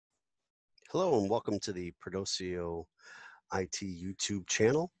Hello and welcome to the Prodosio IT YouTube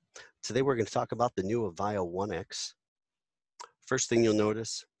channel. Today we're going to talk about the new Avaya One-X. First thing you'll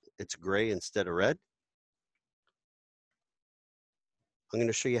notice, it's gray instead of red. I'm going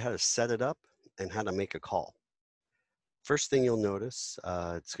to show you how to set it up and how to make a call. First thing you'll notice,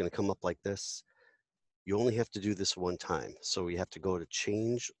 it's going to come up like this. You only have to do this one time. So we have to go to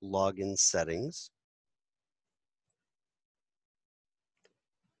Change Login Settings.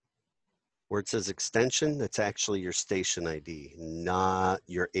 Where it says extension, that's actually your station ID, not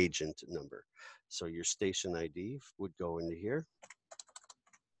your agent number. So your station ID would go into here.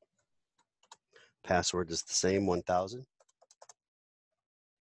 Password is the same, 1000.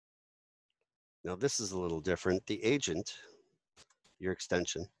 Now this is a little different. The agent, your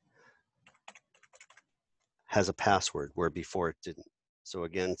extension, has a password where before it didn't. So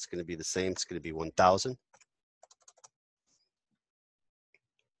again, it's going to be the same. It's going to be 1000.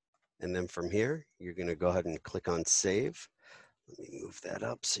 And then from here, you're going to go ahead and click on save. Let me move that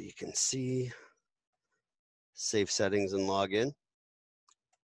up so you can see. Save settings and log in.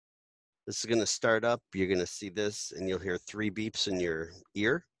 This is going to start up. You're going to see this and you'll hear 3 beeps in your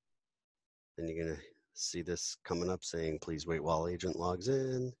ear. Then you're going to see this coming up saying, please wait while agent logs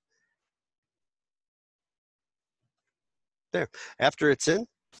in. There. After it's in,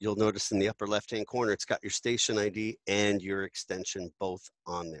 you'll notice in the upper left-hand corner, it's got your station ID and your extension both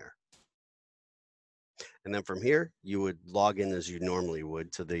on there. And then from here, you would log in as you normally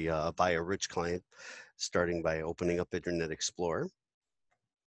would to the Avaya Rich client, starting by opening up Internet Explorer.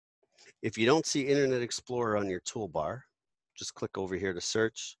 If you don't see Internet Explorer on your toolbar, just click over here to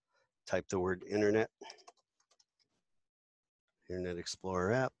search, type the word Internet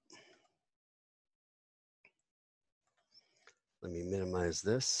Explorer app. Let me minimize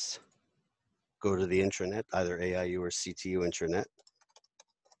this. Go to the intranet, either AIU or CTU intranet.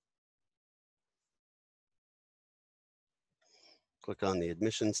 Click on the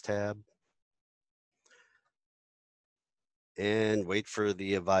admissions tab and wait for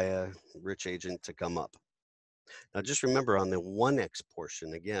the Avaya Rich agent to come up. Now just remember on the One-X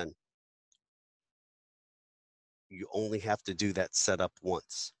portion, again, you only have to do that setup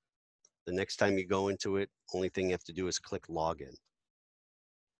once. The next time you go into it, only thing you have to do is click login.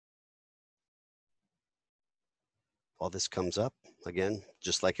 While this comes up, again,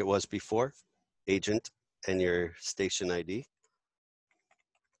 just like it was before, agent and your station ID.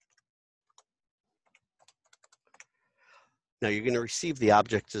 Now you're going to receive the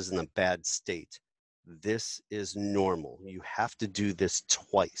object as in a bad state. This is normal. You have to do this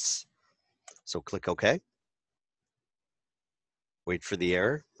twice. So click OK. Wait for the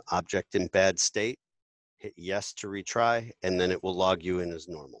error, object in bad state, hit yes to retry, and then it will log you in as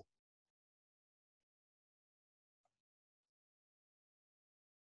normal.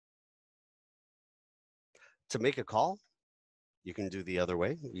 To make a call, you can do the other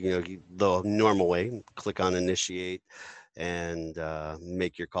way, the normal way, click on initiate and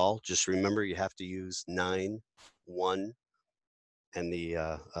make your call. Just remember you have to use 9-1 and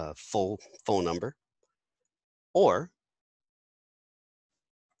the full phone number. Or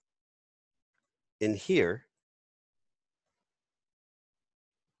in here,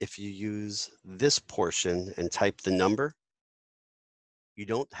 if you use this portion and type the number, you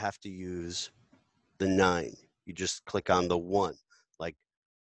don't have to use the 9. You just click on the 1, like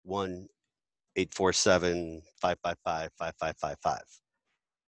 1-847-555-5555.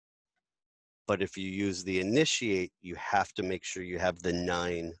 But if you use the initiate, you have to make sure you have the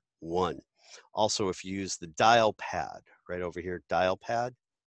 9-1. Also, if you use the dial pad, right over here, dial pad,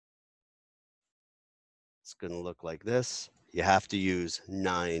 it's going to look like this. You have to use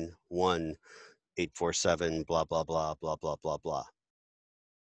 9-1-847, blah, blah, blah, blah, blah, blah, blah.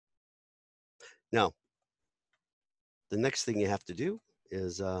 Now, the next thing you have to do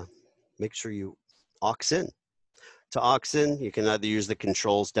is make sure you aux in. To aux in, you can either use the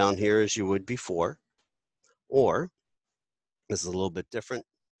controls down here as you would before, or this is a little bit different.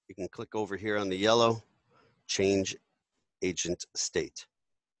 You can click over here on the yellow, change agent state.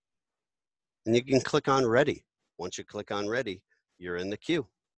 And you can click on ready. Once you click on ready, you're in the queue.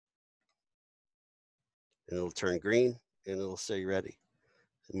 And it'll turn green and it'll say ready.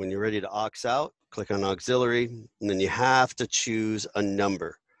 And when you're ready to aux out, click on auxiliary, and then you have to choose a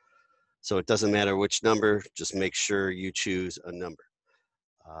number. So it doesn't matter which number, just make sure you choose a number.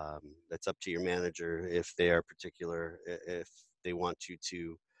 That's up to your manager if they are particular, if they want you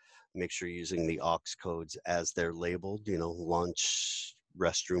to make sure you're using the aux codes as they're labeled, lunch,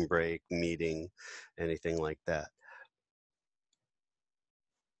 restroom break, meeting, anything like that.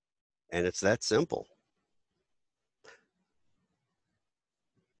 And it's that simple.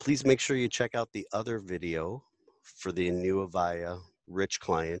 Please make sure you check out the other video for the new Avaya Rich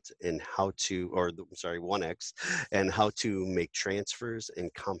client and how to, or sorry, One-X, and how to make transfers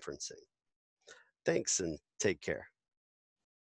and conferencing. Thanks and take care.